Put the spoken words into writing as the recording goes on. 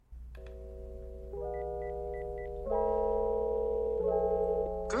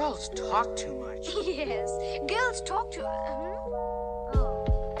Girls talk too much. Yes, girls talk to her.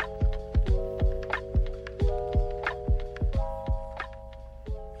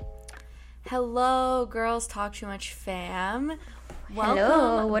 Hello, Girls Talk Too Much fam. Welcome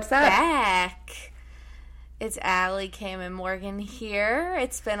Hello, what's up? back. It's Allie, Cam, and Morgan here.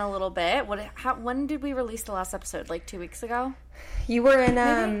 It's been a little bit. When did we release the last episode? Like 2 weeks ago? You were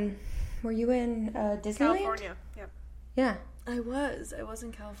in, were you in Disneyland? California, yep. Yeah. I was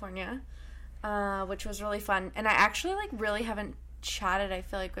in California, which was really fun. And I actually, really haven't chatted, I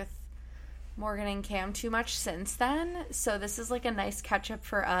feel like, with Morgan and Cam too much since then. So this is, a nice catch-up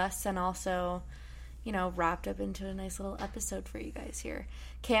for us and also, wrapped up into a nice little episode for you guys here.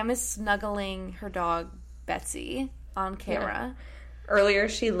 Cam is snuggling her dog, Betsy, on camera. Yeah. Earlier,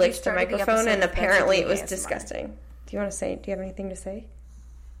 she licked the microphone, and apparently it was ASMR. Disgusting. Do you have anything to say?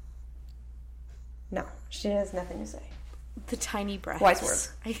 No, she has nothing to say. The tiny breaths. Wise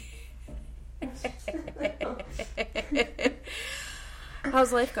words.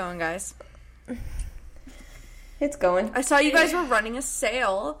 How's life going, guys? It's going. I saw you guys were running a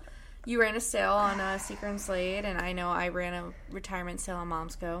sale. You ran a sale on Seeker and Slade, and I know I ran a retirement sale on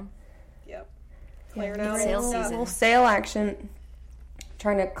Moms Go. Yep. Cleared out sale season. Whole sale action.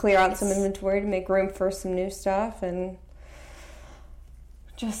 Trying to clear out some inventory to make room for some new stuff, and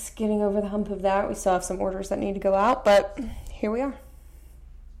just getting over the hump of that. We still have some orders that need to go out, but here we are.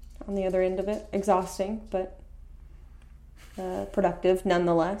 On the other end of it. Exhausting, but productive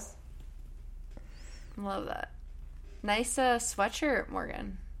nonetheless. Love that. Nice sweatshirt,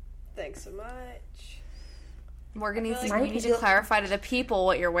 Morgan. Thanks so much. Morgan I needs feel you need to clarify to the people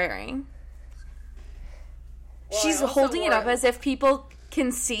what you're wearing. Well, She's I also holding it wore up as if people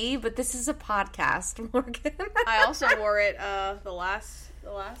can see, but this is a podcast, Morgan. I also wore it the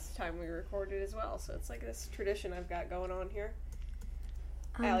last time we recorded as well, so it's like this tradition I've got going on here.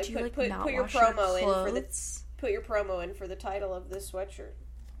 Allie, do you, put not your wash your promo in for clothes? put your promo in for the title of this sweatshirt.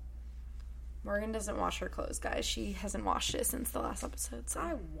 Morgan doesn't wash her clothes, guys. She hasn't washed it since the last episode, so.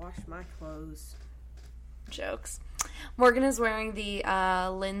 I wash my clothes. Jokes. Morgan is wearing the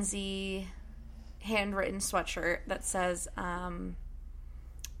Lindsay handwritten sweatshirt that says,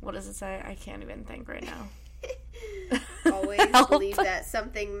 what does it say? I can't even think right now. Always Help. believe that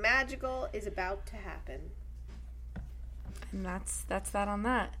something magical is about to happen. And that's that on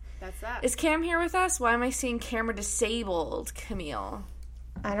that. That's that. Is Cam here with us? Why am I seeing camera disabled, Camille?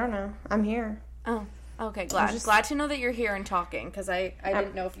 I don't know. I'm here. Oh, okay. Glad to know that you're here and talking, because I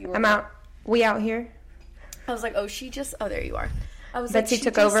didn't know if you were. I'm out. We out here. I was like, oh, there you are. I was Betsy like, she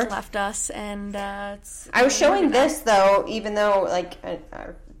took just over. left us, and I was showing this, though, even though,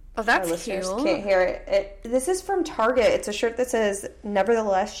 oh, that's our listeners cute. can't hear it. This is from Target. It's a shirt that says,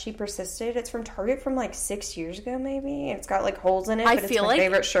 "Nevertheless, she persisted." It's from Target from, 6 years ago, maybe. And it's got, holes in it, but it's my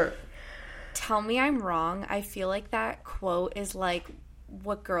favorite shirt. Tell me I'm wrong. I feel like that quote is,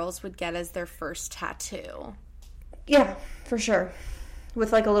 what girls would get as their first tattoo. Yeah, for sure.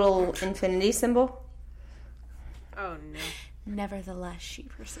 With, a little infinity symbol. Oh, no. Nevertheless, she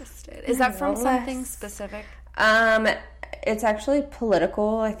persisted. Is that from something specific? It's actually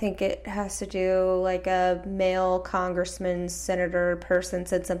political. I think it has to do, a male congressman, senator person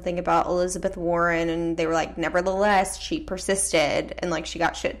said something about Elizabeth Warren, and they were like, nevertheless, she persisted, and, she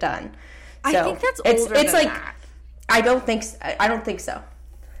got shit done. So, I think that's older than that. I don't think so.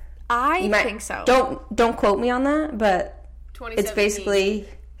 I think so. Don't quote me on that, but it's basically,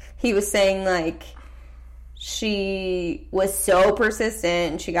 he was saying, she was so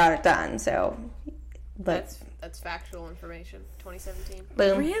persistent and she got it done. So, but that's factual information. 2017.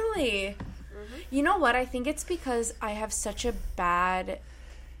 Boom. Really? Mm-hmm. You know what? I think it's because I have such a bad,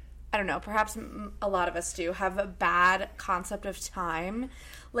 I don't know, perhaps a lot of us do, have a bad concept of time.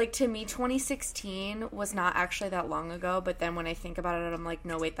 To me, 2016 was not actually that long ago, but then when I think about it, I'm like,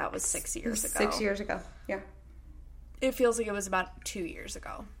 no, wait, that was 6 years ago. 6 years ago, yeah. It feels like it was about 2 years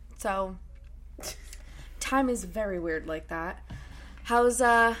ago. So, time is very weird like that. How's,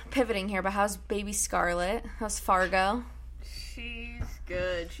 pivoting here, but how's baby Scarlett? How's Fargo? She's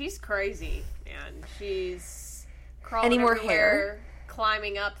good. She's crazy, man. She's crawling Any more everywhere, hair?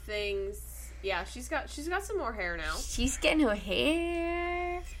 climbing up things. Yeah, she's got some more hair now. She's getting her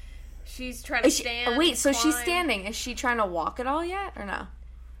hair. She's trying to stand. Wait, so climb. she's standing. Is she trying to walk at all yet, or no?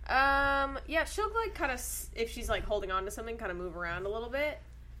 Yeah, she'll kind of, if she's holding on to something, kind of move around a little bit.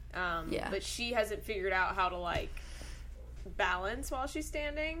 Yeah. But she hasn't figured out how to balance while she's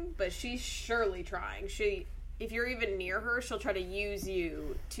standing. But she's surely trying. If you're even near her, she'll try to use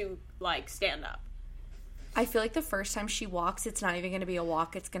you to stand up. I feel like the first time she walks, it's not even going to be a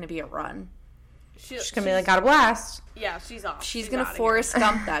walk; it's going to be a run. she's gonna be like, got a blast. Yeah, she's off. She's gonna Forrest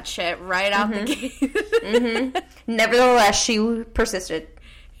Gump that shit right out the gate. Nevertheless, she persisted.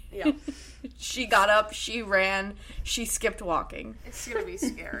 Yeah. She got up, she ran, she skipped walking. It's gonna be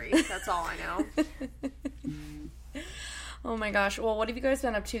scary. That's all I know. Oh my gosh. Well, what have you guys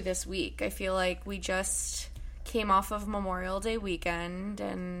been up to this week? I feel like we just came off of Memorial Day weekend,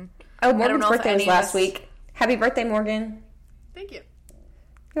 and Morgan's birthday was last week. Happy birthday, Morgan. Thank you.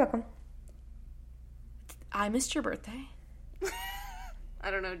 You're welcome. I missed your birthday.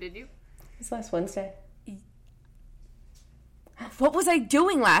 I don't know, did you? It was last Wednesday. What was I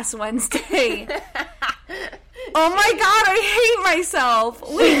doing last Wednesday? Oh my god, I hate myself.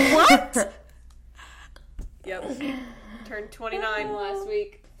 Wait, what? Yep. Turned 29 last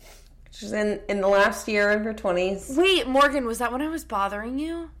week. She's in the last year of her 20s. Wait, Morgan, was that when I was bothering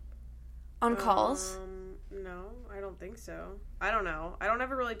you? On calls? No, I don't think so. I don't know. I don't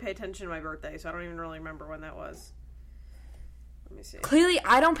ever really pay attention to my birthday, so I don't even really remember when that was. Let me see. Clearly,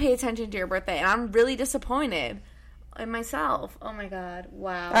 I don't pay attention to your birthday, and I'm really disappointed in myself. Oh my god!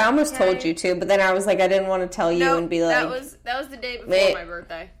 Wow. I almost told you to, but then I was like, I didn't want to tell you and be like, that was the day before my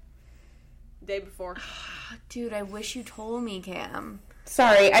birthday. Day before. Dude, I wish you told me, Cam.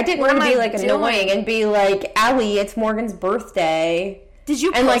 Sorry, I didn't want to be like annoying and be like, Allie, it's Morgan's birthday. Did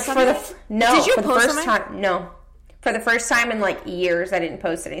you post and like something? For the first time in like years, I didn't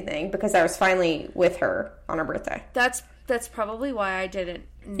post anything because I was finally with her on her birthday. That's probably why I didn't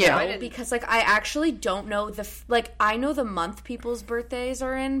know, because like I actually don't know I know the month people's birthdays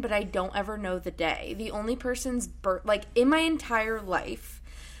are in, but I don't ever know the day. The only person's like in my entire life,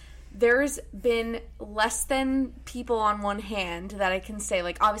 there's been less than people on one hand that I can say,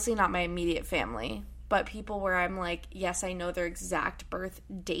 like, obviously not my immediate family, but people where I'm like, yes, I know their exact birth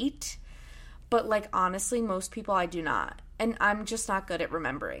date, but like honestly, most people I do not, and I'm just not good at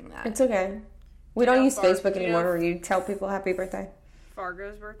remembering that. It's okay. We don't use Facebook anymore where you tell people happy birthday.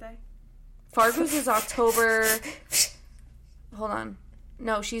 Fargo's birthday? Fargo's is October. Hold on.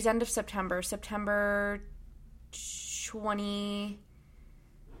 No, she's end of September. September 28th?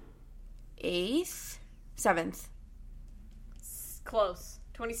 7th. Close.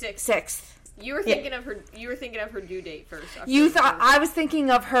 26th. 6th. You were thinking of her. You were thinking of her due date first. I was thinking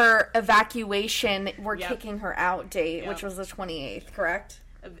of her evacuation. We're kicking her out date, which was the 28th. Correct?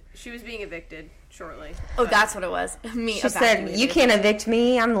 She was being evicted shortly. Oh, that's what it was. She said, "You can't evict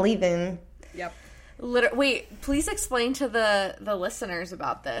me. I'm leaving." Yep. Wait, please explain to the listeners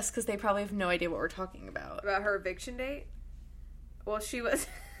about this, because they probably have no idea what we're talking about. About her eviction date? Well, she was...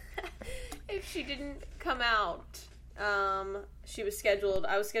 if she didn't come out, she was scheduled...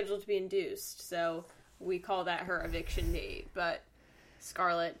 I was scheduled to be induced, so we call that her eviction date. But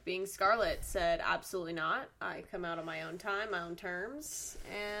Scarlett, being Scarlett, said, absolutely not. I come out on my own time, my own terms,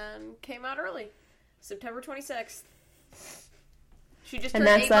 and came out early. September 26th. She just turned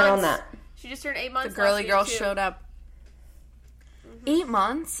 8 months. And that's that on that. She just turned 8 months. The girly girl showed up. 8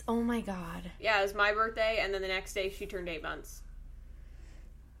 months? Oh my god. Yeah, it was my birthday, and then the next day she turned 8 months.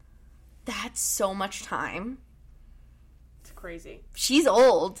 That's so much time. It's crazy. She's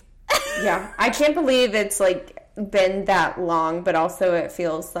old. Yeah, I can't believe it's like been that long, but also it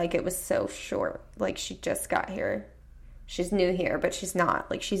feels like it was so short. Like she just got here. She's new here, but she's not.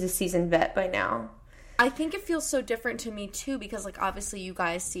 Like she's a seasoned vet by now. I think it feels so different to me, too, because, like, obviously you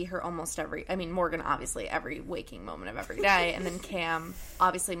guys see her almost Morgan, obviously, every waking moment of every day, and then Cam,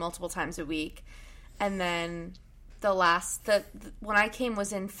 obviously, multiple times a week. And then when I came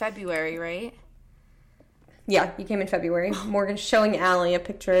was in February, right? Yeah, you came in February. Morgan's showing Allie a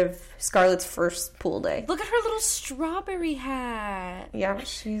picture of Scarlett's first pool day. Look at her little strawberry hat. Yeah,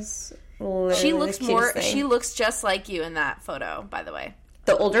 she looks just like you in that photo, by the way.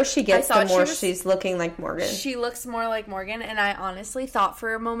 The older she gets, the more she's looking like Morgan. She looks more like Morgan, and I honestly thought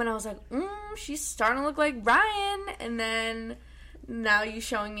for a moment, I was like, she's starting to look like Ryan. And then now you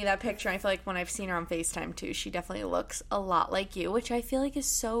showing me that picture, I feel like when I've seen her on FaceTime too, she definitely looks a lot like you, which I feel like is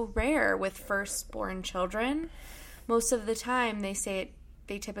so rare with firstborn children. Most of the time, they say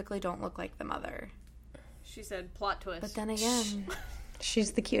they typically don't look like the mother. She said, plot twist. But then again,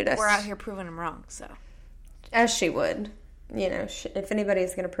 she's the cutest. We're out here proving them wrong, so. As she would. You know, if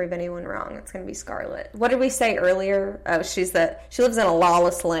anybody's going to prove anyone wrong, it's going to be Scarlett. What did we say earlier? Oh, she lives in a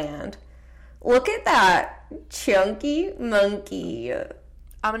lawless land. Look at that chunky monkey.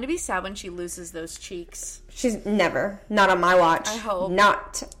 I'm going to be sad when she loses those cheeks. She's never. Not on my watch. I hope.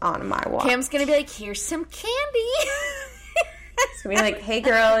 Not on my watch. Cam's going to be like, here's some candy. It's going to be like, hey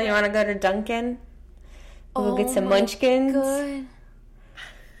girl, you want to go to Dunkin'? We'll get some munchkins. Good.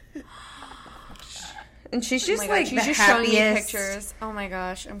 And she's just she's the just happiest. showing me pictures. Oh my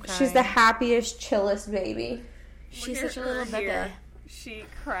gosh, I'm crying. She's the happiest, chillest baby. She's such a little baby. She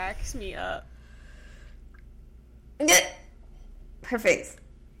cracks me up. Her face.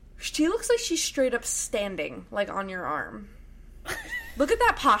 She looks like she's straight up standing, like on your arm. Look at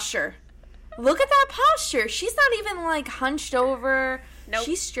that posture. Look at that posture. She's not even like hunched over. Nope.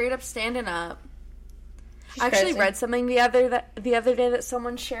 She's straight up standing up. She's I actually crazy. read something the other day that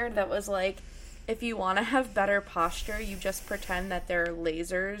someone shared that was like, if you want to have better posture, you just pretend that there are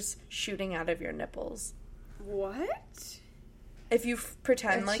lasers shooting out of your nipples. What? If you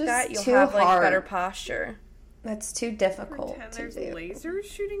pretend It's like just that, you'll too have like hard. better posture. That's too difficult Pretend to there's do. lasers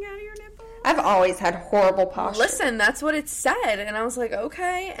shooting out of your nipples? I've always had horrible posture. Listen, that's what it said, and I was like,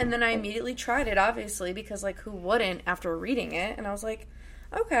 okay. And then I immediately tried it, obviously, because like who wouldn't after reading it? And I was like,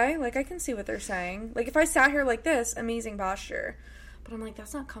 okay, like I can see what they're saying. Like if I sat here like this, amazing posture. But I'm like,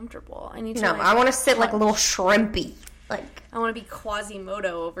 that's not comfortable. I need to. No, like, I want to sit like a hunch. little shrimpy. Like, I want to be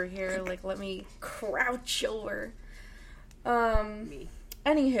Quasimodo over here. Like, let me crouch over. Me.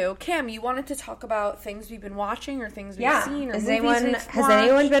 Anywho, Cam, you wanted to talk about things we've been watching or things we've yeah. seen or Has movies we've has watched?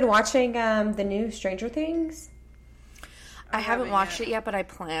 anyone been watching the new Stranger Things? I haven't watched it yet, but I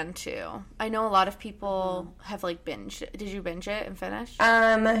plan to. I know a lot of people have like binged. Did you binge it and finish?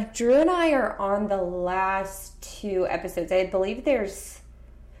 Drew and I are on the last 2 episodes. I believe there's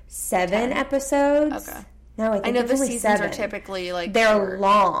 7 episodes. Okay. No, I think I know there's the only seasons 7. are typically like They're short.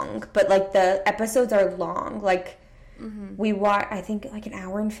 long, but like the episodes are long. Like we watch, I think like an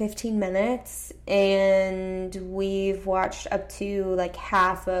hour and 15 minutes, and we've watched up to like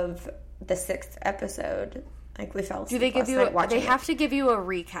half of the 6th episode. Like we fell asleep. Do they give last you? night watching They it. have to give you a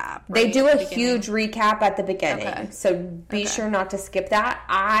recap. They right, do at a the beginning? huge recap at the beginning, Okay. so be sure not to skip that.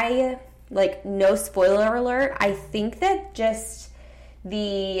 I like no spoiler alert. I think that just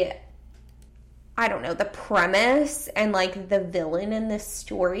the premise and like the villain in this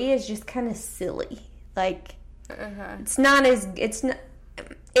story is just kind of silly. Like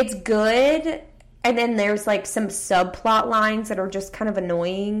it's good, and then there's like some subplot lines that are just kind of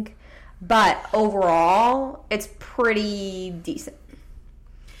annoying, but overall it's pretty decent.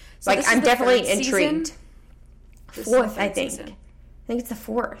 So this is I'm the definitely third season? intrigued. This is the 4th, I third think. season. I think it's the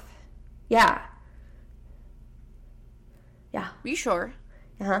 4th. Yeah. Yeah. Are you sure?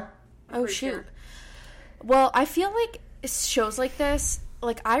 Uh-huh. Oh pretty shoot. sure. Well, I feel like shows like this,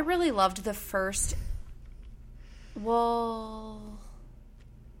 like I really loved the first. Well,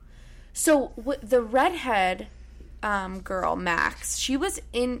 so the redhead girl Max, she was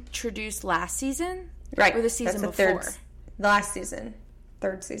introduced last season, Right. or the season That's before. the last season.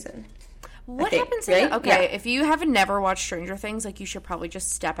 3rd season. What think, happens in right? the, okay, Yeah. if you haven't never watched Stranger Things, like you should probably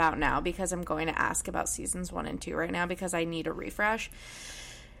just step out now because I'm going to ask about seasons 1 and 2 right now because I need a refresh.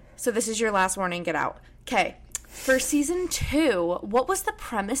 So this is your last warning, get out. Okay. For season 2, what was the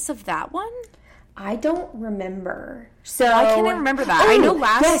premise of that one? I don't remember. So Why can't I remember that? I know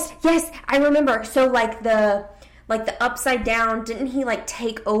last Yes, I remember. So like the upside down, didn't he like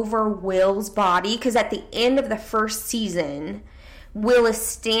take over Will's body? Because at the end of the first season, Will is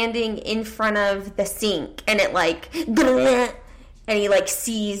standing in front of the sink, and it like, and he like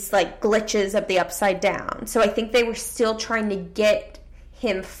sees like glitches of the upside down. So I think they were still trying to get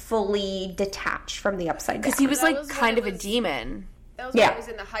him fully detached from the upside down. because he was That like was when kind it of a was- demon. That was Yeah. when it was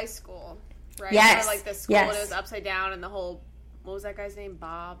in the high school, right? Yes, Or, like the school yes. and it was upside down and the whole, what was that guy's name?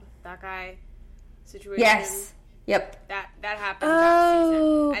 Bob? That guy? Situation? Yes. Yep. That happened that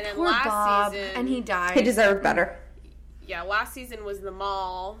Oh, season. And then poor last Bob, season, and he died. He deserved better. yeah, last season was the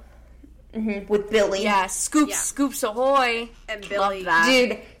mall With Billy. Yeah, Scoops, Yeah. Scoops ahoy. and Love Billy. that.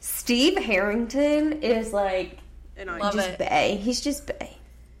 Dude, Steve Harrington is like And I Love just it. bae. He's just bae.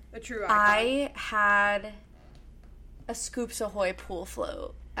 a true icon. I had a Scoops Ahoy pool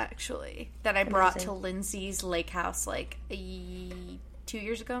float, actually, that I brought to Lindsay's lake house like 2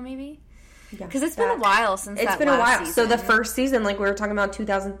 years ago, maybe? Yeah. Because it's been a while since It's that been a last while. season. So the first season, like we were talking about, the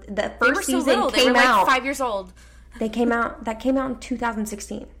they first were so season little. They came were like out. 5 years old. That came out in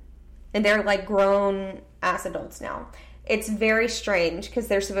 2016, and they're like grown ass adults now. It's very strange because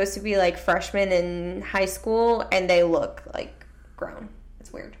they're supposed to be like freshmen in high school, and they look like grown.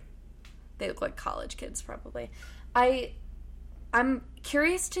 It's weird. They look like college kids, probably. I'm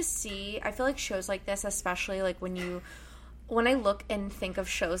curious to see. I feel like shows like this, especially like when I look and think of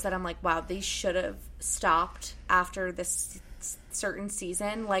shows that I'm like, wow, these should have stopped after this certain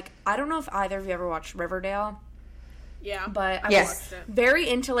season. Like, I don't know if either of you ever watched Riverdale, yeah. but I Yes. was very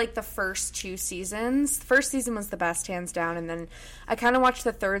into like the first 2 seasons. The first season was the best, hands down, and then I kind of watched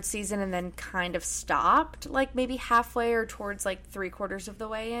the 3rd season and then kind of stopped, like maybe halfway or towards like 3/4 of the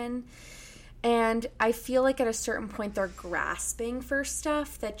way in. And I feel like at a certain point they're grasping for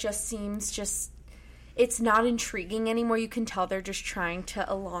stuff that just seems it's not intriguing anymore. You can tell they're just trying to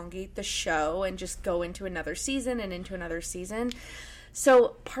elongate the show and just go into another season and into another season.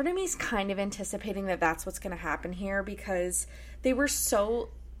 So part of me is kind of anticipating that that's what's going to happen here, because they were so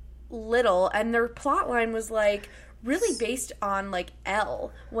little and their plot line was like really based on like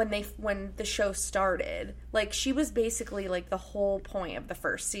Elle when the show started. Like she was basically like the whole point of the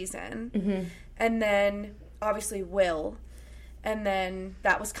first season. Mm-hmm. And then obviously Will, and then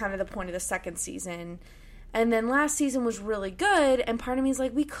that was kind of the point of the second season. And then last season was really good, and part of me is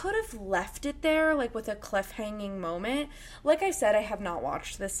like, we could have left it there, like, with a cliffhanging moment. Like I said, I have not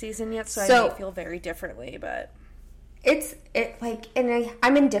watched this season yet, so I may feel very differently, but...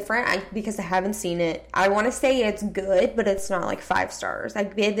 I'm indifferent because I haven't seen it. I want to say it's good, but it's not, like, 5 stars. I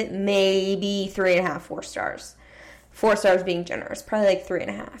give it maybe 3.5, 4 stars. 4 stars being generous. Probably, like,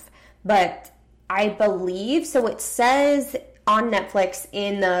 3.5. But I believe... So it says on Netflix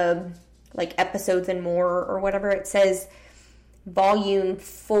in the... like episodes and more or whatever, it says volume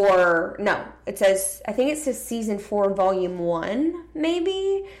 4. No, it says, I think it says season 4 volume 1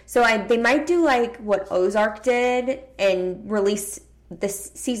 maybe. So they might do like what Ozark did and release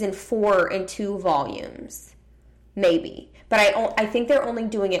this season 4 in 2 volumes maybe. But I think they're only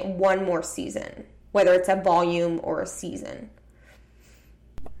doing it one more season, whether it's a volume or a season.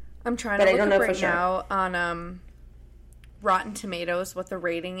 I'm trying to look up right now on Rotten Tomatoes what the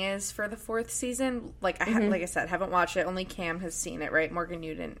rating is for the 4th season. Like like I said, haven't watched it. Only Cam has seen it, right? Morgan,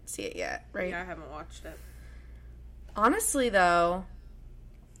 you didn't see it yet, right? Yeah, I haven't watched it. Honestly, though,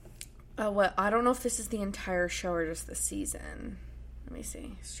 I don't know if this is the entire show or just the season. Let me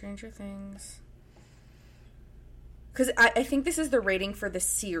see. Stranger Things. Because I think this is the rating for the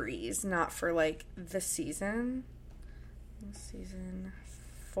series, not for, like, the season. Season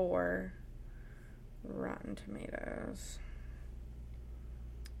 4. Rotten Tomatoes.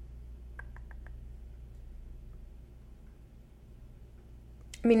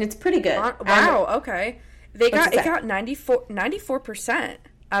 I mean, it's pretty good. Wow, okay. It got 94%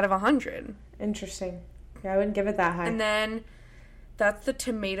 out of 100. Interesting. Yeah, I wouldn't give it that high. And then that's the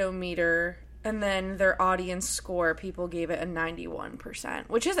tomato meter, and then their audience score, people gave it a 91%,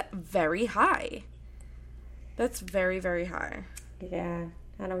 which is very high. That's very, very high. Yeah,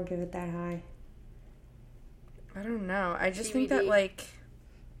 I don't give it that high. I don't know. I just think that, like,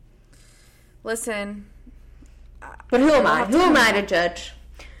 listen. But who am I? Who am I to judge?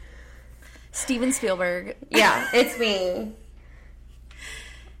 Steven Spielberg. Yeah, it's me.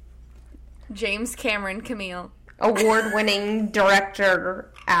 James Cameron Camille. Award-winning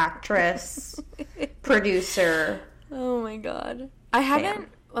director, actress, producer. Oh my god. I haven't...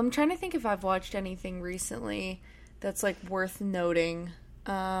 I'm trying to think if I've watched anything recently that's, like, worth noting.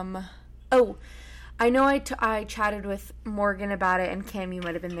 I know I chatted with Morgan about it, and Cam, you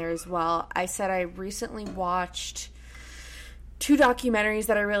might have been there as well. I said I recently watched 2 documentaries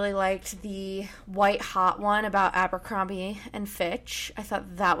that I really liked. The White Hot one about Abercrombie and Fitch. I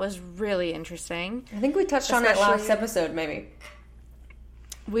thought that was really interesting. I think we touched on it last episode, maybe.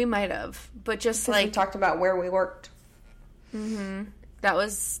 We might have. But just like... we talked about where we worked. Mm-hmm. That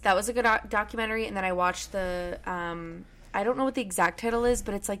was a good documentary, and then I watched the... I don't know what the exact title is,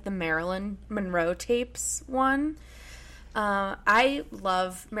 but it's like the Marilyn Monroe tapes one. I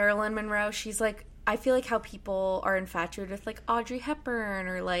love Marilyn Monroe. She's like, I feel like how people are infatuated with like Audrey Hepburn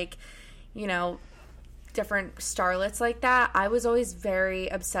or like, you know, different starlets like that. I was always very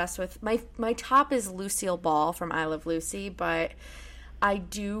obsessed with, my top is Lucille Ball from I Love Lucy, but I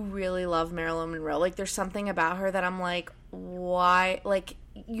do really love Marilyn Monroe. Like there's something about her that I'm like, why, like,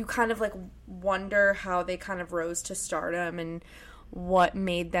 you kind of like wonder how they kind of rose to stardom and what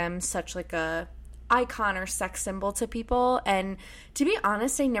made them such like a icon or sex symbol to people. And to be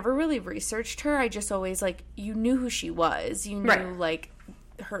honest, I never really researched her. I just always like, you knew who she was. You knew like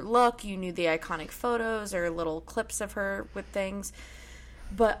her look, you knew the iconic photos or little clips of her with things.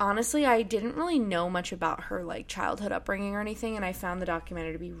 But honestly, I didn't really know much about her like childhood upbringing or anything, and I found the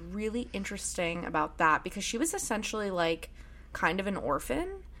documentary to be really interesting about that because she was essentially like kind of an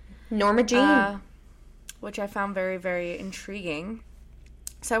orphan. Norma Jean. Which I found very, very intriguing.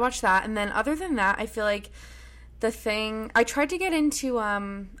 So I watched that, and then other than that, I feel like the thing I tried to get into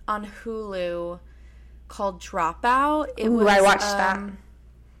on Hulu called Dropout. I watched that.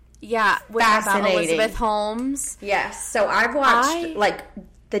 Yeah, about Elizabeth Holmes. Yes. So I've watched like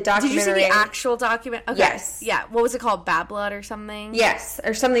the documentary. Did you see the actual document? Okay. Yes. Yeah. What was it called? Bad Blood or something? Yes,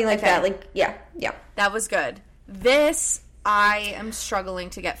 or something like that. Like yeah. That was good. This I am struggling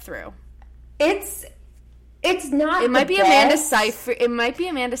to get through. It's It's not. It might be best. Amanda Seyfried. It might be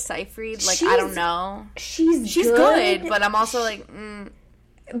Amanda Seyfried. Like, I don't know. She's good, but I'm also like.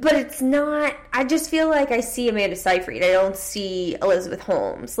 But it's not. I just feel like I see Amanda Seyfried. I don't see Elizabeth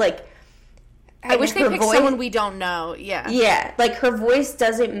Holmes. Like, I wish they picked someone we don't know. Yeah. Yeah, like her voice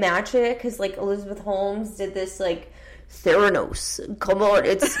doesn't match it because like Elizabeth Holmes did this like Theranos. Come on,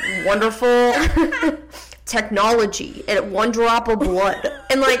 it's wonderful technology and one drop of blood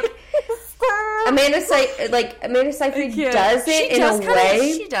and like. Amanda Seyfried does it in a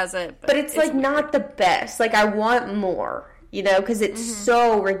way. She does it, but it's like weird. Not the best. Like I want more, you know, because it's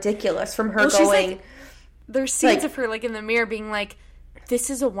so ridiculous from her going. Like, there's scenes of her like in the mirror being like,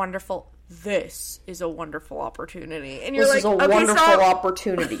 "This is a wonderful opportunity," and you're this like, "This is a wonderful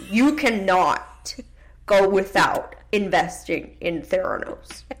opportunity. You cannot go without investing in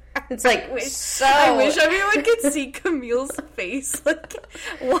Theranos." It's like I wish everyone could see Camille's face like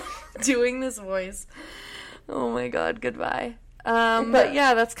doing this voice. Oh my god, goodbye. But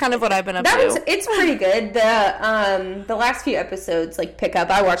yeah, that's kind of what I've been up to. It's pretty good. The last few episodes like pick up.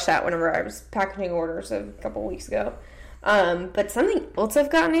 I watched that whenever I was packaging orders a couple weeks ago. But something else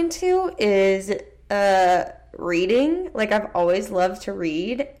I've gotten into is reading. Like I've always loved to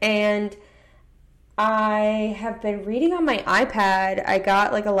read, and I have been reading on my iPad. I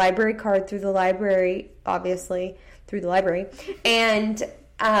got like a library card through the library, obviously through the library, and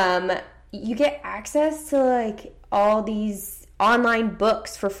you get access to like all these online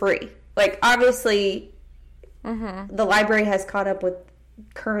books for free. Like obviously, the library has caught up with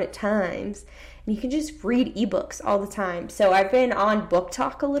current times, and you can just read ebooks all the time. So I've been on Book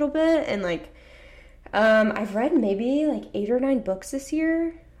Talk a little bit, and like I've read maybe like 8 or 9 books this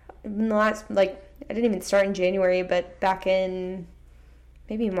year. In the last I didn't even start in January, but back in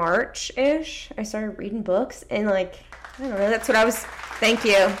maybe March-ish, I started reading books, and like, I don't know, that's what I was, thank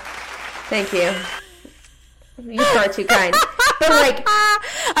you. You are too kind. But like,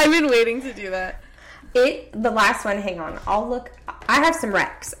 I've been waiting to do that. The last one, hang on, I have some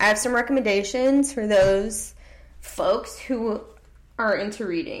recs. I have some recommendations for those folks who are into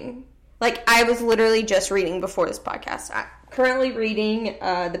reading. Like, I was literally just reading before this podcast. I'm currently reading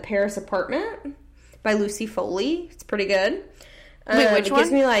The Paris Apartment by Lucy Foley. It's pretty good. Wait, which it one?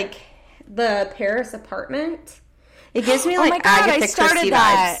 Gives me like The Paris Apartment. It gives me like my God, Agatha Christie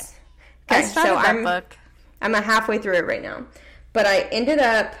vibes. Okay, I started that book. I'm halfway through it right now. But I ended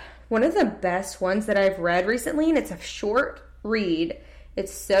up, one of the best ones that I've read recently, and it's a short read.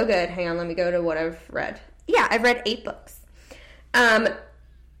 It's so good. Hang on, let me go to what I've read. Yeah, I've read 8 books.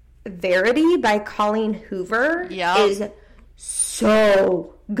 Verity by Colleen Hoover is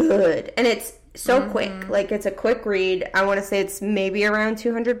so good. And it's so quick. Like, it's a quick read. I want to say it's maybe around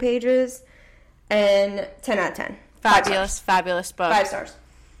 200 pages. And 10 out of 10. Fabulous book. 5 stars.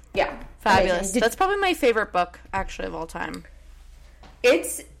 Yeah. Fabulous. That's probably my favorite book, actually, of all time.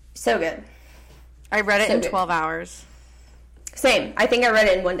 It's so good. I read it in 12 hours. Same. I think I read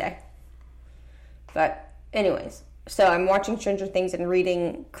it in one day. But, anyways. So, I'm watching Stranger Things and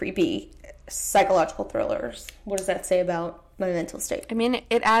reading creepy psychological thrillers. What does that say about my mental state? I mean,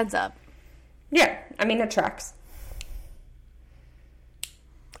 it adds up. Yeah. I mean, it tracks.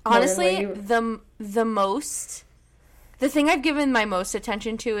 Honestly, the thing I've given my most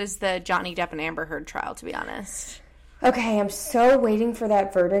attention to is the Johnny Depp and Amber Heard trial, to be honest. Okay, I'm so waiting for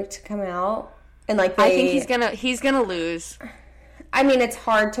that verdict to come out. And like I think he's gonna lose. I mean, it's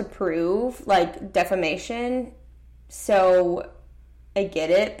hard to prove, like, defamation, so I get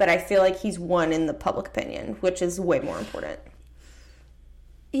it, but I feel like he's won in the public opinion, which is way more important.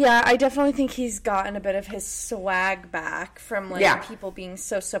 Yeah, I definitely think he's gotten a bit of his swag back from, like, people being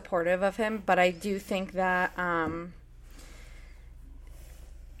so supportive of him, but I do think that,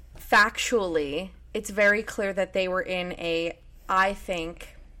 factually, it's very clear that they were in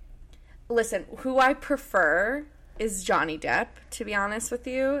listen, who I prefer is Johnny Depp, to be honest with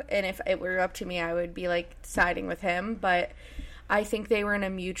you, and if it were up to me, I would be, like, siding with him, but I think they were in a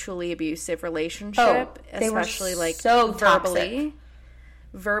mutually abusive relationship, especially, like, so verbally. Toxic.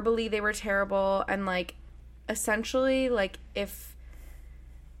 Verbally, they were terrible, and, like, essentially, like, if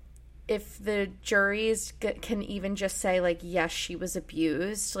the juries can even just say, like, yes, she was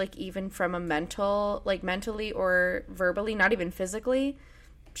abused, like, even from a mentally or verbally, not even physically,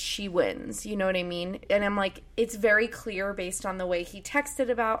 she wins, you know what I mean? And I'm like, it's very clear based on the way he texted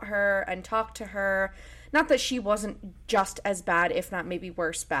about her and talked to her, not that she wasn't just as bad, if not maybe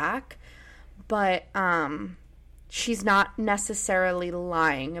worse back, but she's not necessarily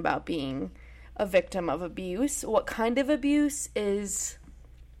lying about being a victim of abuse. What kind of abuse is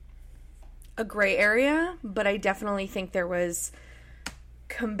a gray area, but I definitely think there was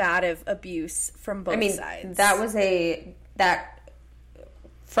combative abuse from both sides. That was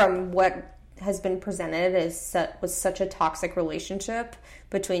from what has been presented was such a toxic relationship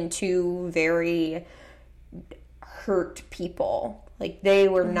between two very hurt people. Like, they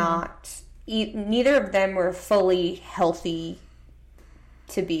were not, neither of them were fully healthy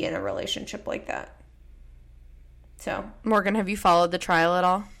to be in a relationship like that. So, Morgan, have you followed the trial at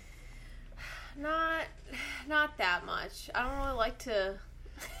all? Not that much. I don't really like to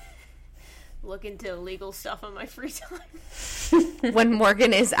look into legal stuff on my free time. When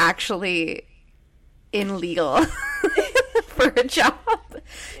Morgan is actually in legal for a job.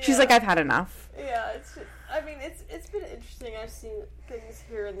 She's like, I've had enough. Yeah, it's been interesting. I've seen things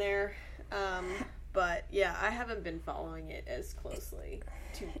here and there. But yeah, I haven't been following it as closely.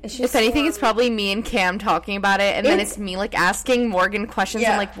 If anything, it's probably me and Cam talking about it, and then it's me like asking Morgan questions.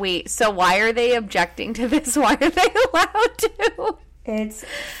 I'm like, wait, so why are they objecting to this? Why are they allowed to? It's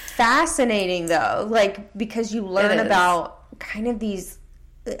fascinating though, like, because you learn about kind of these,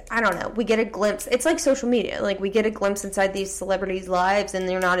 I don't know, we get a glimpse. It's like social media. Like, we get a glimpse inside these celebrities' lives, and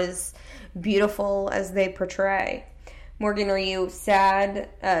they're not as beautiful as they portray. Morgan, are you sad,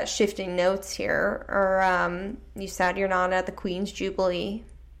 shifting notes here, or you sad you're not at the Queen's Jubilee?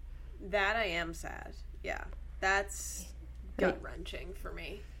 That I am sad. Yeah. That's gut-wrenching for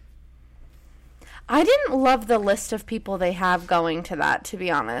me. I didn't love the list of people they have going to that, to be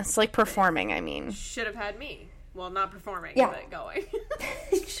honest. Like, performing, I mean. Should have had me. Well, not performing, but going.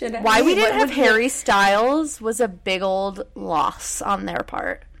 Why we didn't have Harry Styles was a big old loss on their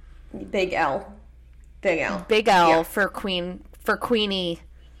part. Big L. Big L for Queenie.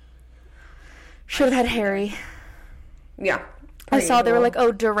 Should have had Harry. Yeah. I saw they were like,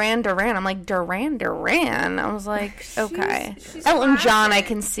 oh, Duran Duran. I'm like, Duran Duran? I was like, okay. She's Elton classic. John, I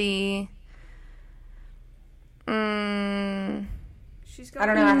can see. I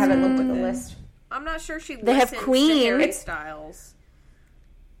don't know. I haven't looked at the list. I'm not sure she They have listens Queen. to Harry Styles.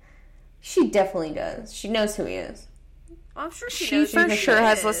 She definitely does. She knows who he is. I'm sure she She knows for who sure he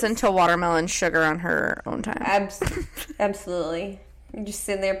has is. listened to Watermelon Sugar on her own time. Absolutely. You're just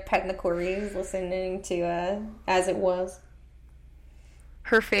sitting there petting the corgis, listening to As It Was.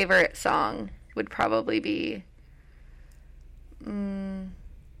 Her favorite song would probably be on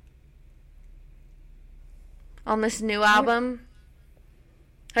this new album.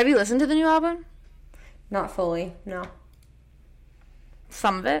 Have you listened to the new album? Not fully, no.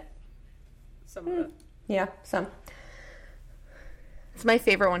 Some of it. Some of it. Yeah, some. It's my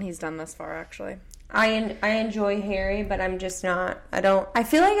favorite one he's done thus far, actually. I enjoy Harry, but I'm just not. I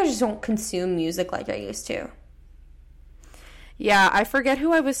feel like I just don't consume music like I used to. Yeah, I forget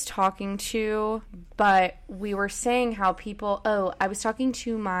who I was talking to, but we were saying how I was talking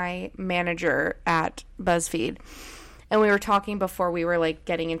to my manager at BuzzFeed, and we were talking before we were, like,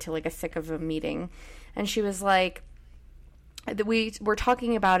 getting into, like, a thick of a meeting, and she was like, we were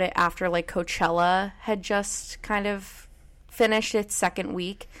talking about it after, like, Coachella had just kind of finished its second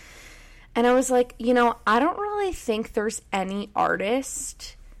week, and I was like, I don't really think there's any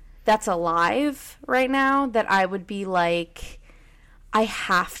artist that's alive right now that I would be like, I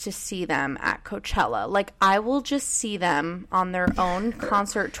have to see them at Coachella. Like, I will just see them on their own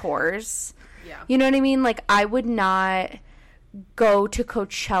concert tours. Yeah. You know what I mean? Like, I would not go to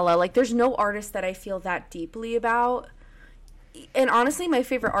Coachella. Like, there's no artist that I feel that deeply about. And honestly, my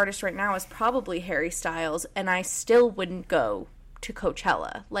favorite artist right now is probably Harry Styles, and I still wouldn't go to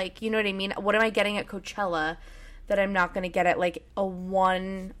Coachella. Like, you know what I mean? What am I getting at Coachella that I'm not going to get at, like, a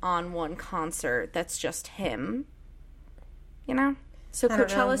one-on-one concert that's just him? You know? So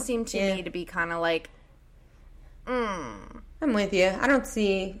Coachella seemed to me to be kind of like, I'm with you. I don't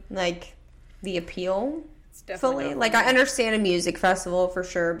see, like, the appeal fully. Like, I understand a music festival for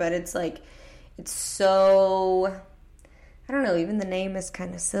sure, but it's like, it's so, I don't know, even the name is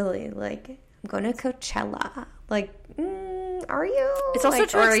kind of silly. Like, I'm going to Coachella. Like, are you? It's also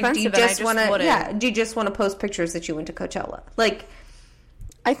too expensive, do you just want to, do you just want to post pictures that you went to Coachella? Like,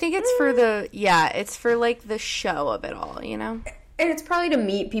 I think it's for it's for, like, the show of it all, you know? And it's probably to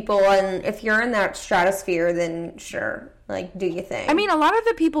meet people, and if you're in that stratosphere, then sure, like, do your thing. I mean, a lot of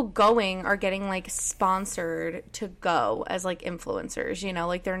the people going are getting, like, sponsored to go as, like, influencers, you know?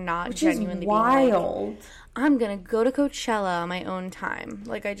 Like, they're not genuinely wild. Being like, I'm gonna go to Coachella on my own time.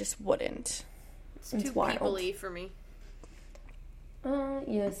 Like, I just wouldn't. It's too people-y for me.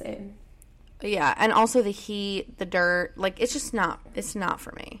 Yeah, same. Yeah, and also the heat, the dirt, like, it's not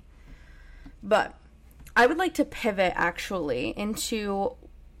for me. But I would like to pivot, actually, into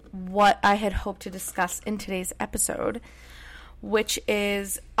what I had hoped to discuss in today's episode, which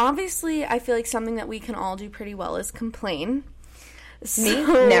is, obviously, I feel like something that we can all do pretty well is complain. Me?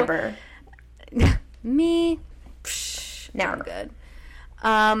 Never. Me? Never. I'm good.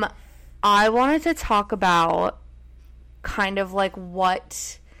 I wanted to talk about kind of like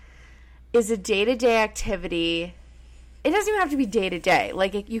what is a day-to-day activity. It doesn't even have to be day-to-day.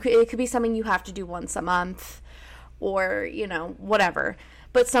 Like, it could be something you have to do once a month or, you know, whatever.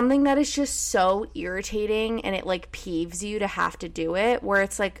 But something that is just so irritating and it, like, peeves you to have to do it, where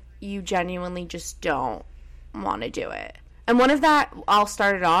it's, like, you genuinely just don't want to do it. And one of that, I'll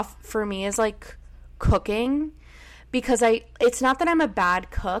start it off, for me is, like, cooking. Because it's not that I'm a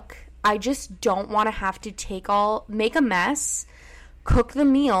bad cook. I just don't want to have to make a mess, cook the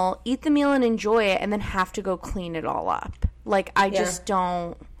meal, eat the meal and enjoy it, and then have to go clean it all up. Like, I just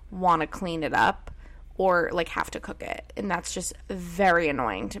don't want to clean it up or, like, have to cook it. And that's just very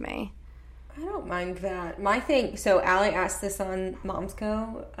annoying to me. I don't mind that. My thing, so Allie asked this on Moms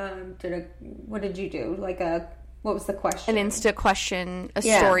Co. What did you do? Like what was the question? An Insta question,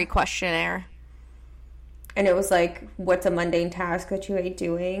 story questionnaire. And it was like, what's a mundane task that you hate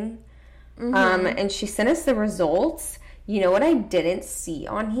doing? Mm-hmm. And she sent us the results. You know what I didn't see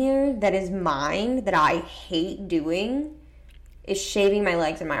on here that is mine that I hate doing is shaving my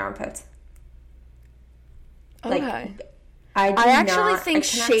legs and my armpits. Okay. Like, I think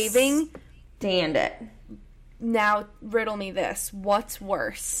shaving... stand it. Now, riddle me this. What's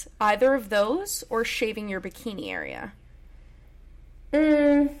worse? Either of those or shaving your bikini area?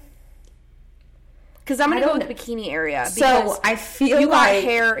 Because I'm going to go with the bikini area. So, I feel you got like...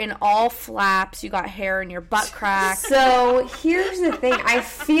 hair in all flaps. You got hair in your butt crack. So, here's the thing. I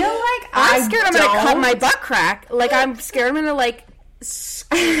feel like I'm scared I'm going to cut my butt crack. Like, I'm scared I'm going to, like,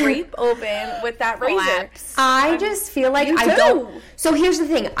 scrape open with that razor. I just feel like I don't. So, here's the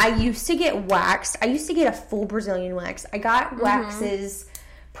thing. I used to get waxed. I used to get a full Brazilian wax. I got waxes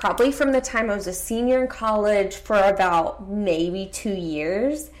probably from the time I was a senior in college for about maybe 2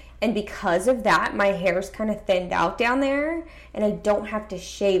 years. And because of that, my hair's kind of thinned out down there, and I don't have to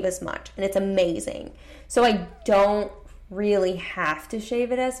shave as much, and it's amazing. So I don't really have to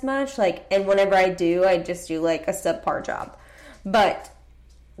shave it as much, like, and whenever I do, I just do, like, a subpar job. But,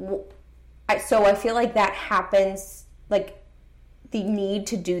 so I feel like that happens, like, the need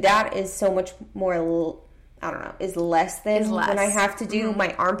to do that is so much more, I don't know, is less than when I have to do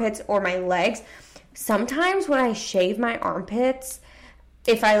my armpits or my legs. Sometimes when I shave my armpits,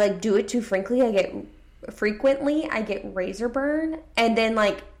 if I, like, do it too frequently, I get razor burn, and then,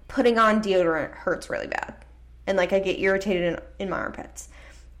 like, putting on deodorant hurts really bad, and, like, I get irritated in my armpits.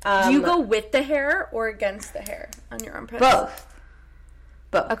 Do you go with the hair or against the hair on your armpits? Both.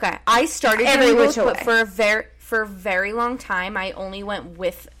 Okay, I started doing both, but for a very long time, I only went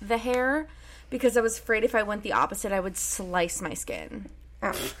with the hair because I was afraid if I went the opposite, I would slice my skin.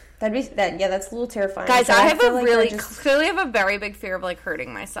 That's a little terrifying. Guys, I have clearly have a very big fear of, like,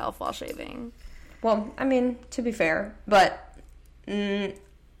 hurting myself while shaving. Well, I mean, to be fair, but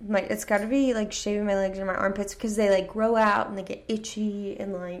it's got to be, like, shaving my legs and my armpits because they, like, grow out and they get itchy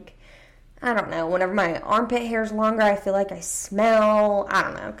and, like, I don't know. Whenever my armpit hair is longer, I feel like I smell. I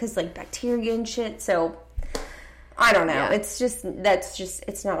don't know, because, like, bacteria and shit. So I don't know. Yeah.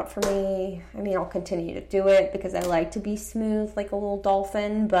 It's not up for me. I mean, I'll continue to do it because I like to be smooth like a little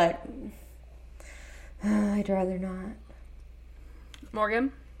dolphin, but I'd rather not.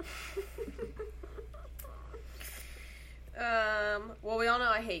 Morgan? Well, we all know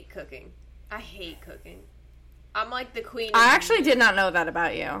I hate cooking. I'm like the queen. I actually did not know that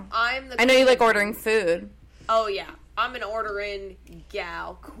about you. I know you like ordering food. Oh, yeah. I'm an ordering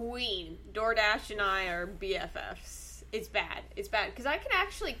gal. Queen. DoorDash and I are BFFs. It's bad. Because I can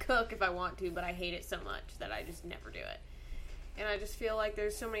actually cook if I want to, but I hate it so much that I just never do it. And I just feel like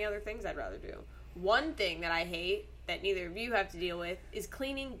there's so many other things I'd rather do. One thing that I hate that neither of you have to deal with is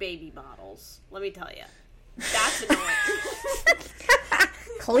cleaning baby bottles. Let me tell you. That's annoying.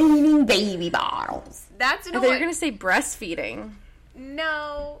 Cleaning baby bottles. That's annoying. I thought you were going to say breastfeeding.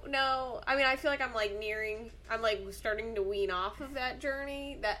 No. I mean, I feel like I'm starting to wean off of that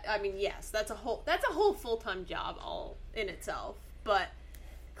journey. Yes, that's a whole full-time job all in itself. But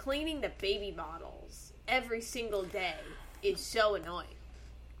cleaning the baby bottles every single day is so annoying.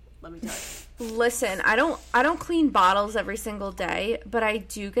 Let me tell you. Listen, I don't clean bottles every single day, but I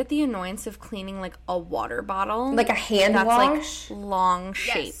do get the annoyance of cleaning, like, a water bottle. Like a hand wash? Like,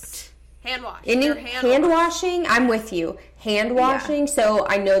 long-shaped. Yes. Hand wash. Hand washing, I'm with you. Hand washing, so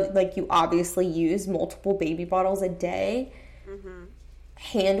I know that, like, you obviously use multiple baby bottles a day. Mm-hmm.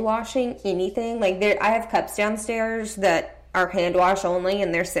 Hand washing, anything. Like, I have cups downstairs that are hand wash only,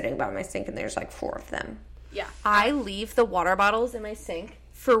 and they're sitting by my sink, and there's, like, 4 of them. Yeah. I leave the water bottles in my sink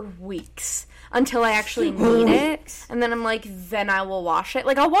for weeks until I actually need it. And then I'm like, then I will wash it.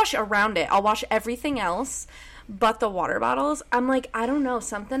 Like, I'll wash around it. I'll wash everything else but the water bottles. I'm like, I don't know.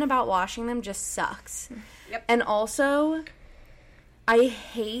 Something about washing them just sucks. Yep. And also, I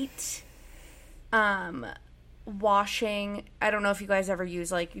hate washing. I don't know if you guys ever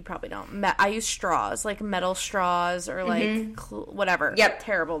use, like, you probably don't. I use straws, like metal straws or like whatever. Yep.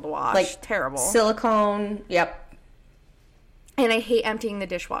 Terrible to wash. Like terrible. Silicone. Yep. And I hate emptying the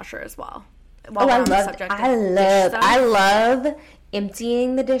dishwasher as well. I love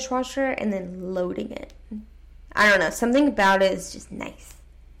emptying the dishwasher and then loading it. I don't know. Something about it is just nice.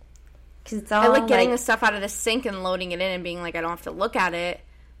 Cause it's all I like getting the stuff out of the sink and loading it in and being like, I don't have to look at it.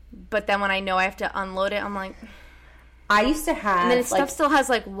 But then when I know I have to unload it, I'm like... I used to have... And then stuff still has,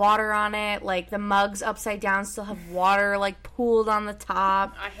 like, water on it. Like, the mugs upside down still have water, like, pooled on the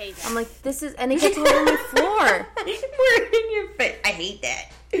top. I hate that. I'm like, this is... And it gets all over my floor. We're in your face. I hate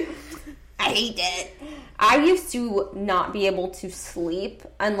that. I hate that. I used to not be able to sleep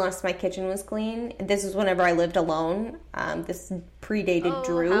unless my kitchen was clean. This is whenever I lived alone. This predated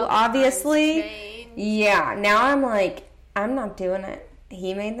Drew, obviously. Yeah. Now I'm like, I'm not doing it.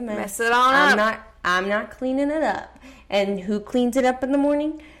 He made the mess. Mess it on up. I'm not cleaning it up. And who cleans it up in the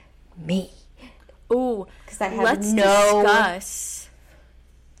morning? Me. Ooh, because I have let's discuss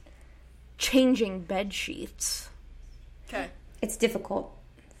changing bed sheets. Okay. It's difficult.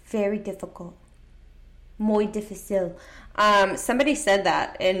 Very difficult. Muy difícil. Somebody said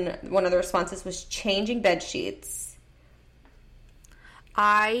that in one of the responses was changing bed sheets.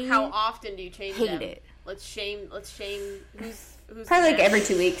 How often do you change them? Hate it. Let's shame. Who's probably like every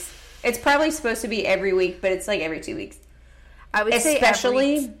 2 weeks. It's probably supposed to be every week, but it's like every 2 weeks. I would say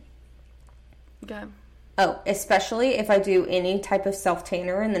Okay. Oh, especially if I do any type of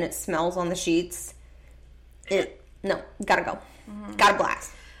self-tanner and then it smells on the sheets. Gotta go. Mm-hmm. Gotta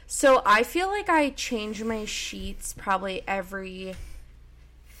blast. So I feel like I change my sheets probably every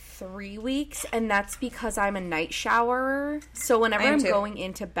 3 weeks, and that's because I'm a night showerer. So whenever I'm going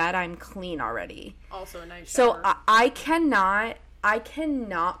into bed, I'm clean already. Also a night shower. So I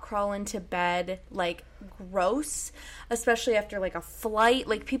cannot crawl into bed, like, gross, especially after, like, a flight.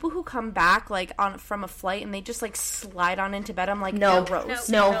 Like, people who come back, like, from a flight and they just, like, slide on into bed, I'm like, no, gross.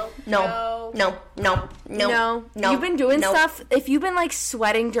 No. You've been doing stuff. If you've been, like,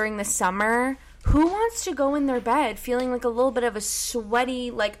 sweating during the summer, who wants to go in their bed feeling like a little bit of a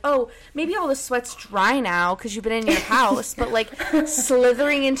sweaty, like, oh, maybe all the sweat's dry now because you've been in your house, but, like,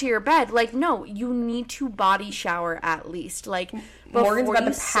 slithering into your bed. Like, no, you need to body shower at least. Like, Morgan's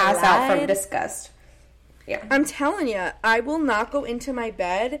about to pass out from disgust. Yeah. I'm telling you, I will not go into my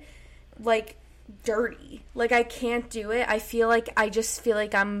bed, like, dirty. Like, I can't do it. I feel like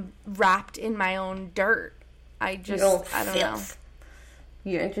I'm wrapped in my own dirt. I don't know.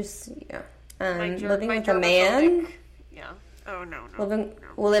 You're just, yeah. Living with a man. Yeah. Oh, no.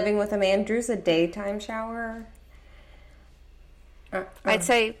 Living with a man. Drew's a daytime shower. I'd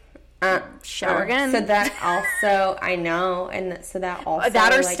say shower again. So that also, I know, and so that also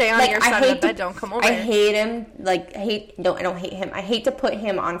that or stay on your side of the bed. Don't come over. I hate him. I don't hate him. I hate to put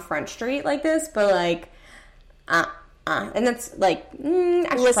him on Front Street like this, but like, and that's like,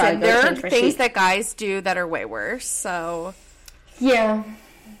 listen, there are things that guys do that are way worse. So yeah.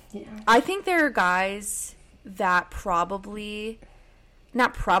 I think there are guys that I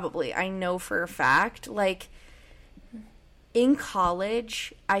know for a fact, like, in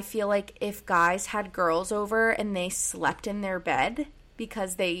college, I feel like if guys had girls over and they slept in their bed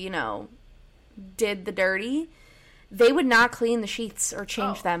because they, did the dirty, they would not clean the sheets or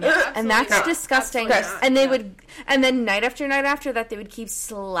change them. And that's disgusting. And and then night after night after that, they would keep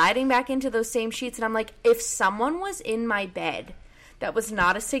sliding back into those same sheets. And I'm like, if someone was in my bed that was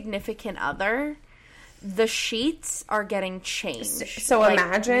not a significant other, the sheets are getting changed. So like,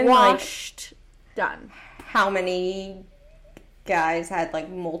 imagine, washed, done. How many guys had, like,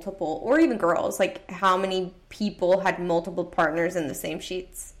 multiple, or even girls, like, how many people had multiple partners in the same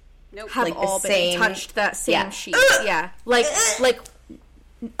sheets? Nope. Have like all the been same, touched that same sheet. Yeah. Like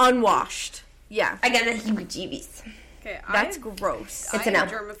unwashed. Yeah. I got the heebie-jeebies. Okay, that's gross. It's I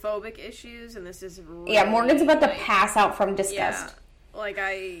have germophobic issues, and this is really, Morgan's about to pass out from disgust. Yeah, like,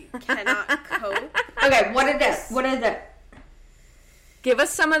 I cannot cope. Okay, what is it? Give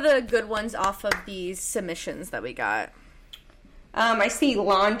us some of the good ones off of these submissions that we got. I see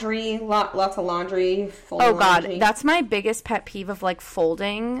laundry, lots of laundry. Oh, God. That's my biggest pet peeve of, like,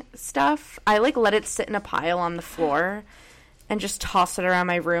 folding stuff. I, like, let it sit in a pile on the floor and just toss it around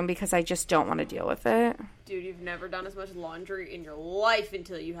my room because I just don't want to deal with it. Dude, you've never done as much laundry in your life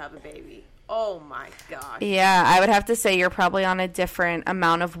until you have a baby. Oh my gosh. Yeah, I would have to say you're probably on a different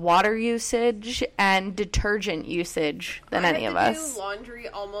amount of water usage and detergent usage than any of us. I had to do laundry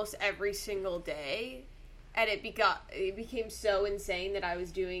almost every single day, and it became so insane that I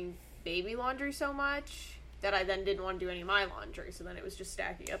was doing baby laundry so much that I then didn't want to do any of my laundry. So then it was just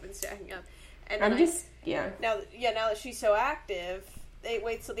stacking up. And then now that she's so active, it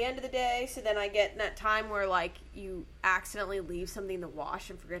waits till the end of the day, so then I get in that time where, like, you accidentally leave something in the wash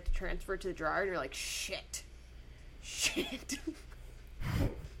and forget to transfer it to the dryer, and you're like, shit. I hate it.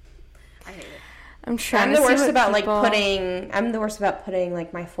 I'm the worst about putting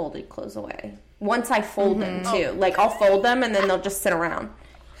like my folded clothes away. Once I fold them too, like I'll fold them and then they'll just sit around.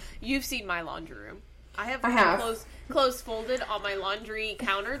 You've seen my laundry room. I have clothes folded on my laundry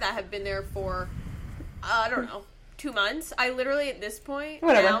counter that have been there for I don't know, 2 months. I literally at this point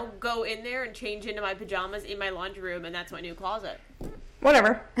now go in there and change into my pajamas in my laundry room, and that's my new closet.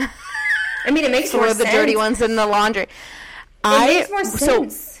 Whatever. I mean, it makes more sense. The dirty ones in the laundry. It makes more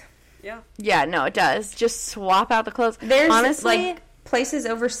sense. Yeah, no, it does. Just swap out the clothes. There's, honestly, like, places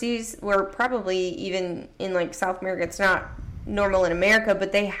overseas where probably even in, like, South America, it's not normal in America,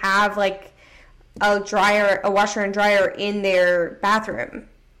 but they have, like, a washer and dryer in their bathroom.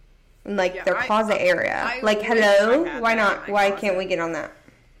 In, like, their closet area. Hello? Why not? Why can't we get on that?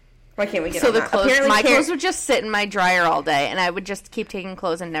 Why can't we get on that? So my clothes would just sit in my dryer all day, and I would just keep taking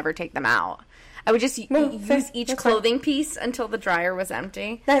clothes and never take them out. I would just use each clothing pice until the dryer was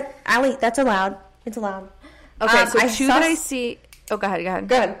empty. Allie, that's allowed. It's allowed. Okay, so two that I see... Oh, go ahead.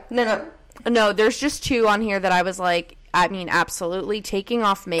 Go ahead. No. No, there's just two on here that I was like, I mean, absolutely. Taking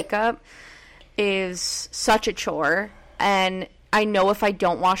off makeup is such a chore, and I know if I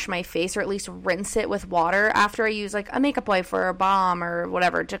don't wash my face or at least rinse it with water after I use, like, a makeup wipe or a balm or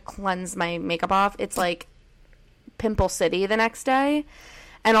whatever to cleanse my makeup off, it's like pimple city the next day.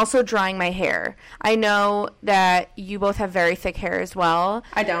 And also drying my hair. I know that you both have very thick hair as well.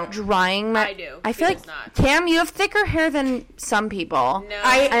 I don't. I do. I feel like, Cam, you have thicker hair than some people. No.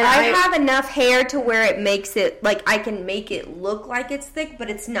 I have enough hair to where it makes it, like, I can make it look like it's thick, but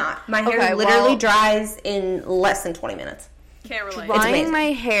it's not. My hair literally dries in less than 20 minutes. Can't relate. Drying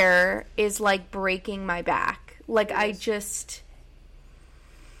my hair is like breaking my back. Like, I just...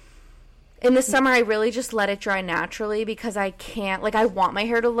 In the summer, I really just let it dry naturally because I can't, like, I want my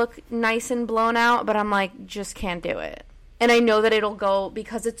hair to look nice and blown out, but I'm like, just can't do it. And I know that it'll go,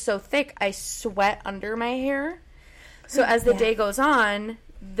 because it's so thick, I sweat under my hair. So as the day goes on,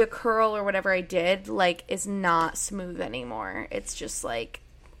 the curl or whatever I did, like, is not smooth anymore. It's just, like,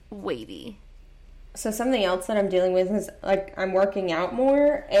 weighty. So something else that I'm dealing with is, like, I'm working out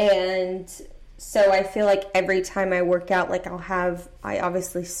more, and so I feel like every time I work out, like, I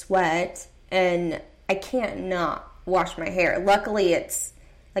obviously sweat, and I can't not wash my hair. Luckily, it's,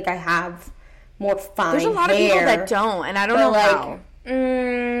 like, I have more fine hair. There's a lot of people that don't, and I don't know how.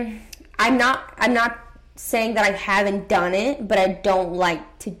 I'm not saying that I haven't done it, but I don't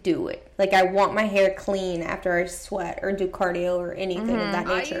like to do it. Like, I want my hair clean after I sweat or do cardio or anything of that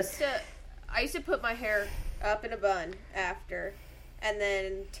nature. I used to put my hair up in a bun after, and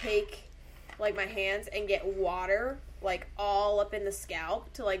then take, like, my hands and get water, like, all up in the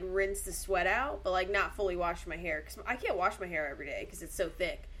scalp to, like, rinse the sweat out, but, like, not fully wash my hair, because I can't wash my hair every day because it's so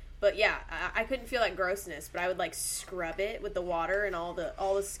thick. But yeah, I couldn't feel that grossness, but I would, like, scrub it with the water and all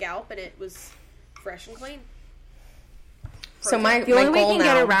the scalp, and it was fresh and clean. So the only way you can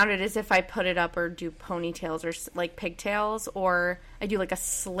get around it is if I put it up or do ponytails or, like, pigtails, or I do, like, a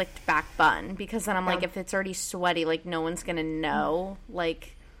slicked back bun, because then I'm like, if it's already sweaty, like, no one's gonna know,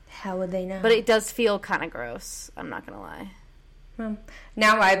 like... How would they know? But it does feel kind of gross. I'm not gonna lie.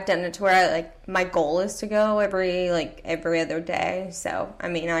 Now I've done it to where my goal is to go every other day. So I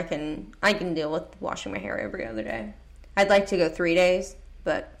mean, I can deal with washing my hair every other day. I'd like to go 3 days,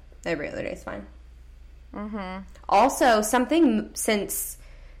 but every other day is fine. Also, since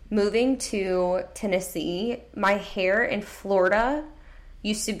moving to Tennessee, my hair in Florida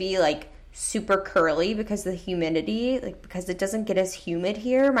used to be like super curly because of the humidity, like, because it doesn't get as humid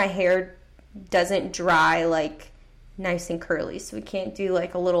here. My hair doesn't dry like nice and curly, so we can't do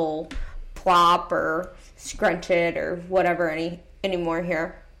like a little plop or scrunch it or whatever anymore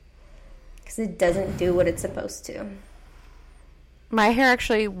here, because it doesn't do what it's supposed to. My hair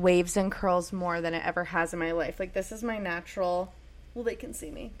actually waves and curls more than it ever has in my life. Like, this is my natural, well, they can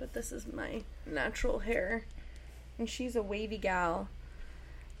see me, but this is my natural hair, and she's a wavy gal.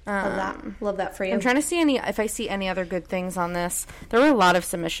 Love that for you. I'm trying to see if I see any other good things on this. There were a lot of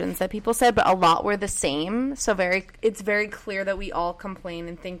submissions that people said, but a lot were the same. So it's very clear that we all complain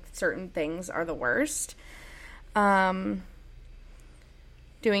and think certain things are the worst.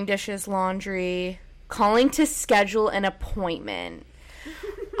 doing dishes, laundry, calling to schedule an appointment.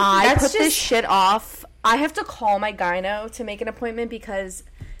 I put this shit off. I have to call my gyno to make an appointment because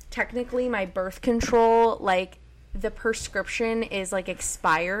technically my birth control, like, the prescription is, like,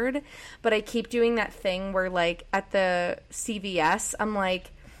 expired. But I keep doing that thing where, like, at the CVS, I'm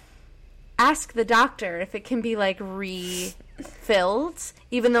like, ask the doctor if it can be, like, refilled.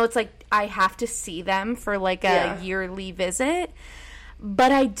 Even though it's, like, I have to see them for, like, a yearly visit.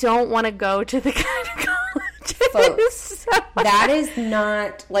 But I don't want to go to the gynecologist. Folks, that is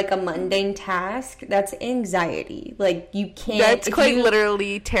not like a mundane task. That's anxiety. Like, you can't. That's quite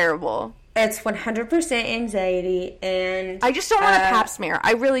literally terrible. It's 100% anxiety, and I just don't want a pap smear.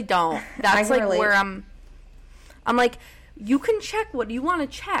 I really don't. That's like where I'm like, you can check what you want to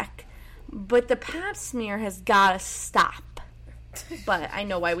check, but the pap smear has got to stop. But I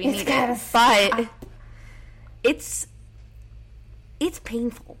know why we need it. But it's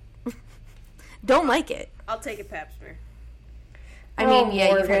painful. Don't like it. I'll take a pap smear. I mean,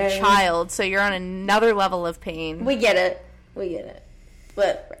 you've had a child, so you're on another level of pain. We get it.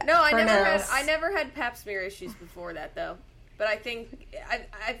 But no, I never had pap smear issues before that, though. But I think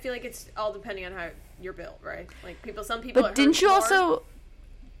I feel like it's all depending on how you're built, right? Like some people. But didn't you also?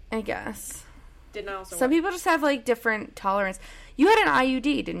 I guess. Didn't I also? Some people just have like different tolerance. You had an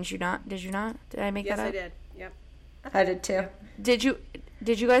IUD, didn't you not? Did you not? Did I make that up? Yes, I did. Yep. I did too.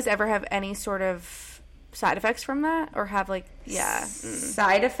 Did you guys ever have any sort of side effects from that, or have like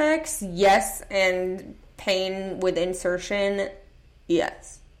side effects? Yes, and pain with insertion.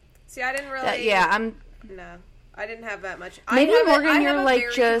 Yes. See, I didn't really. No, I didn't have that much. Maybe Morgan, you're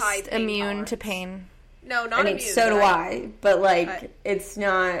like just immune to pain. No, not immune. So do I. But like, it's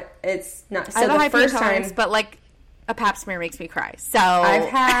not. So I have a high pain tolerance, but like a pap smear makes me cry. So I've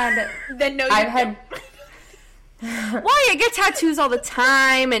had. Then no, I've had. Why? I get tattoos all the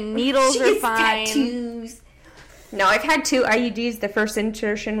time, and needles are fine. Tattoos. No, I've had 2 IUDs. The first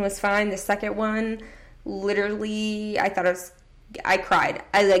insertion was fine. The second one, literally, I cried.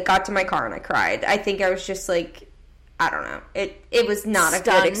 I like got to my car and I cried. I think I was just like, I don't know. It was not a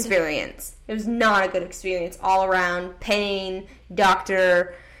good experience. It was not a good experience all around. Pain,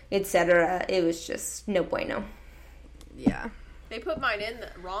 doctor, etc. It was just no bueno. Yeah. They put mine in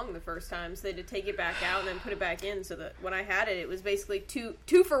wrong the first time, so they had to take it back out and then put it back in. So that when I had it, it was basically two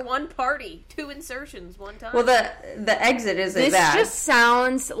for one party, 2 insertions one time. Well, the exit isn't this bad. This just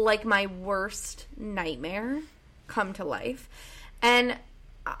sounds like my worst nightmare come to life, and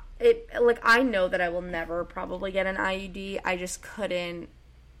I know that I will never probably get an IUD. I just couldn't.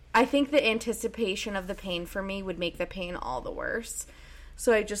 I think the anticipation of the pain for me would make the pain all the worse.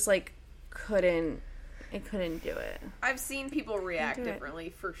 So I just couldn't. I couldn't do it. I've seen people react differently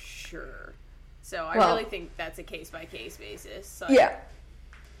for sure. So I really think that's a case-by-case basis. So. Yeah.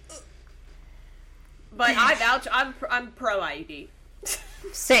 But I vouch, I'm pro IUD.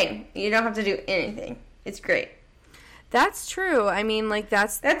 Same. You don't have to do anything. It's great. That's true. I mean,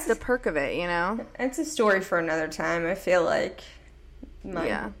 that's the perk of it, you know? It's a story for another time, I feel like.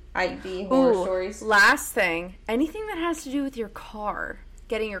 IUD horror stories. Last thing. Anything that has to do with your car.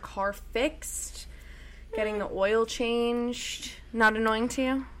 Getting your car fixed. Getting the oil changed. Not annoying to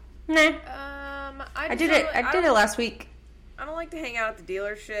you? Nah. I did it last week. I don't like to hang out at the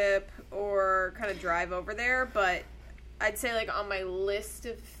dealership or kind of drive over there, but I'd say on my list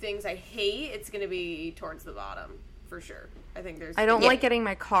of things I hate, it's going to be towards the bottom for sure. I think there's. I don't like getting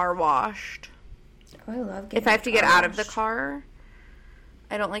my car washed. Oh, I love getting. If I have to get out of the car,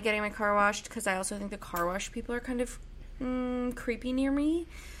 I don't like getting my car washed because I also think the car wash people are kind of creepy near me.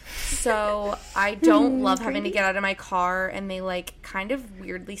 So I don't love having to get out of my car and they kind of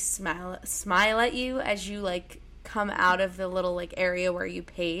weirdly smile at you as you come out of the little area where you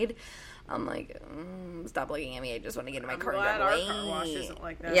paid. I'm like, stop looking at me. I just want to get in my car. I'm glad our car wash isn't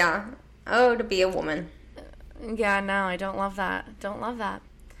like that. Yeah. Oh, to be a woman. Yeah, no, I don't love that. Don't love that.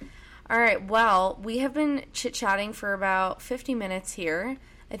 All right, well, we have been chit-chatting for about 50 minutes here.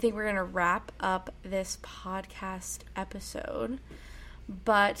 I think we're going to wrap up this podcast episode.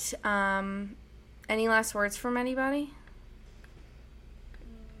 But any last words from anybody?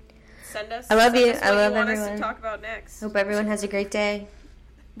 Send us. I love you. I love everyone. Us to talk about next. Hope everyone has a great day.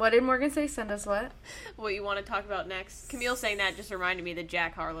 What did Morgan say? Send us what? What you want to talk about next? Camille saying that just reminded me of the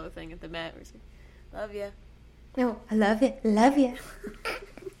Jack Harlow thing at the Met. Love you. No, I love it. Love you.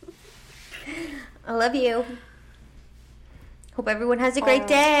 I love you. Hope everyone has a great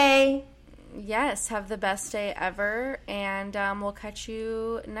day. Yes, have the best day ever, and we'll catch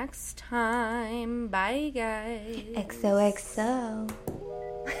you next time. Bye, guys. XOXO.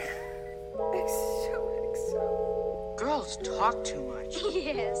 XOXO. Girls talk too much.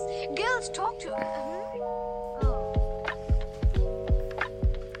 Yes, girls talk to her.